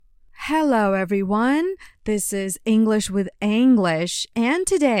Hello everyone, this is English with English, and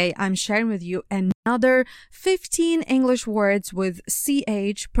today I'm sharing with you another 15 English words with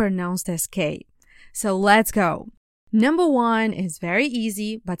CH pronounced as K. So let's go. Number 1 is very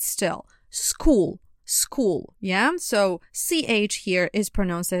easy, but still, school, yeah? So CH here is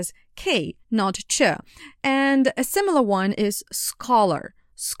pronounced as K, not ch. And a similar one is scholar.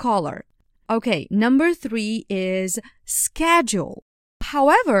 Okay, number 3 is schedule.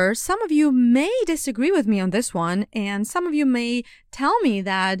 However, some of you may disagree with me on this one, and some of you may tell me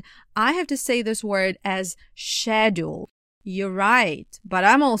that I have to say this word as schedule. You're right, but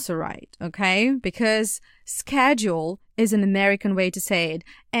I'm also right, okay? Because schedule is an American way to say it.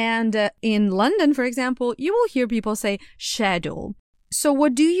 And in London, for example, you will hear people say schedule. So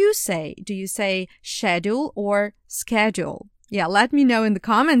what do you say? Do you say schedule or schedule? Yeah, let me know in the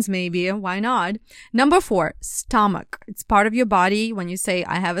comments maybe. Why not? Number 4, stomach. It's part of your body. When you say,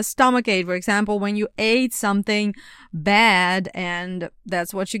 I have a stomachache, for example, when you ate something bad and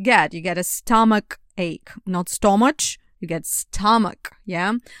that's what you get. You get a stomach ache, not stomach. You get stomach,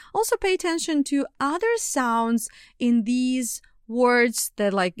 yeah? Also pay attention to other sounds in these words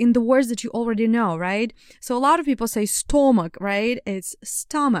that in the words that you already know, right? So a lot of people say stomach, right? It's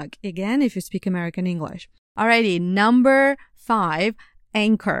stomach. Again, if you speak American English. Alrighty, number 5,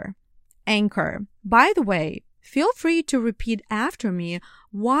 anchor. By the way, feel free to repeat after me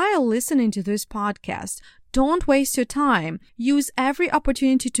while listening to this podcast. Don't waste your time. Use every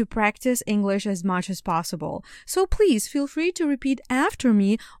opportunity to practice English as much as possible. So please feel free to repeat after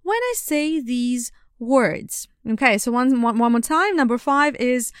me when I say these words. Okay, so one more time. Number 5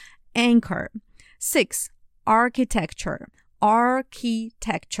 is anchor. 6, architecture. And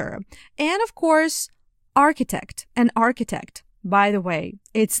of course, architect. An architect. By the way,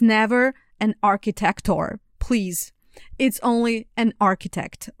 it's never an architector. Please. It's only an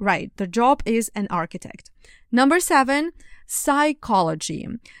architect. Right. The job is an architect. Number 7, psychology.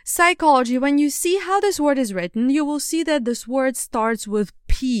 Psychology, when you see how this word is written, you will see that this word starts with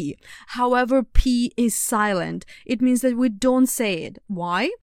P. However, P is silent. It means that we don't say it. Why?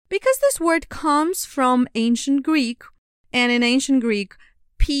 Because this word comes from ancient Greek, and in ancient Greek,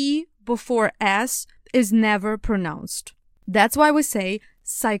 P before S is never pronounced. That's why we say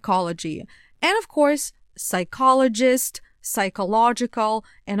psychology. And of course, psychologist, psychological,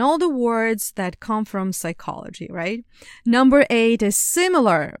 and all the words that come from psychology, right? Number 8 is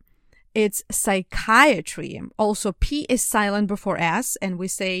similar. It's psychiatry. Also, P is silent before S, and we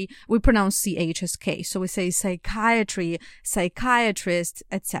pronounce CH as K. So we say psychiatry, psychiatrist,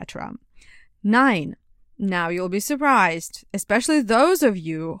 etc. 9. Now you'll be surprised, especially those of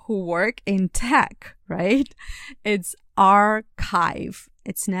you who work in tech, right? It's archive.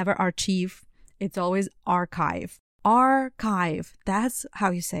 It's never archive. It's always archive. Archive. That's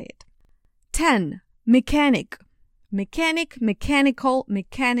how you say it. 10. Mechanic. Mechanical,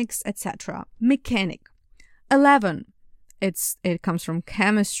 mechanics, etc. Mechanic. 11. It comes from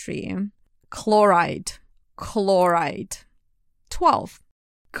chemistry. Chloride. 12.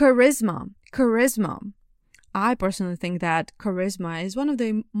 Charisma. I personally think that charisma is one of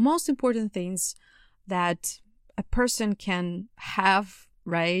the most important things that a person can have,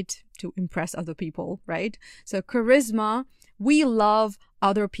 right, to impress other people, right? So charisma, we love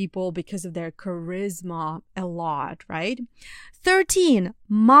other people because of their charisma a lot, right? 13,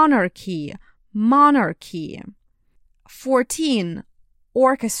 monarchy. 14,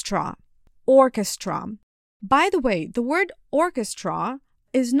 orchestra. By the way, the word orchestra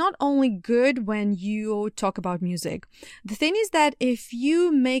is not only good when you talk about music. The thing is that if you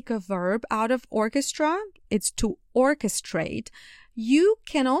make a verb out of orchestra, it's to orchestrate. You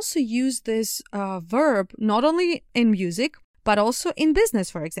can also use this verb not only in music, but also in business,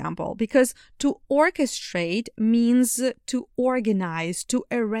 for example, because to orchestrate means to organize, to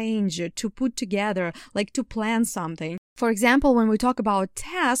arrange, to put together, like to plan something. For example, when we talk about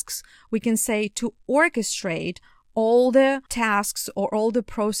tasks, we can say to orchestrate all the tasks or all the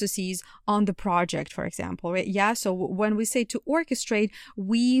processes on the project, for example, right? Yeah. So when we say to orchestrate,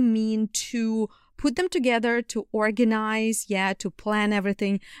 we mean to put them together, to organize, to plan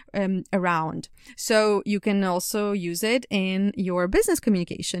everything around. So you can also use it in your business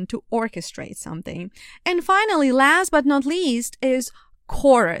communication to orchestrate something. And finally, last but not least, is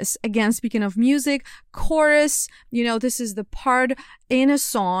chorus. Again, speaking of music, chorus, this is the part in a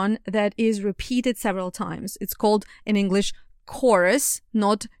song that is repeated several times. It's called in English chorus,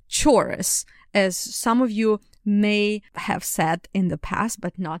 not chorus, as some of you may have said in the past,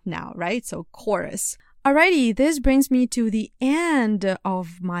 but not now, right? So chorus. Alrighty, this brings me to the end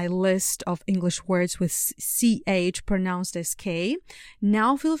of my list of English words with CH pronounced as K.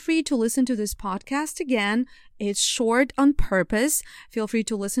 Now feel free to listen to this podcast again. It's short on purpose. Feel free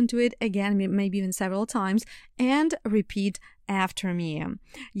to listen to it again, maybe even several times, and repeat after me.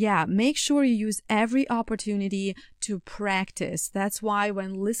 Yeah, make sure you use every opportunity to practice. That's why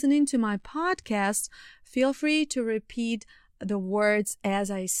when listening to my podcast, feel free to repeat the words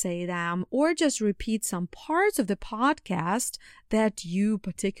as I say them, or just repeat some parts of the podcast that you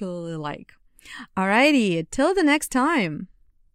particularly like. Alrighty, till the next time.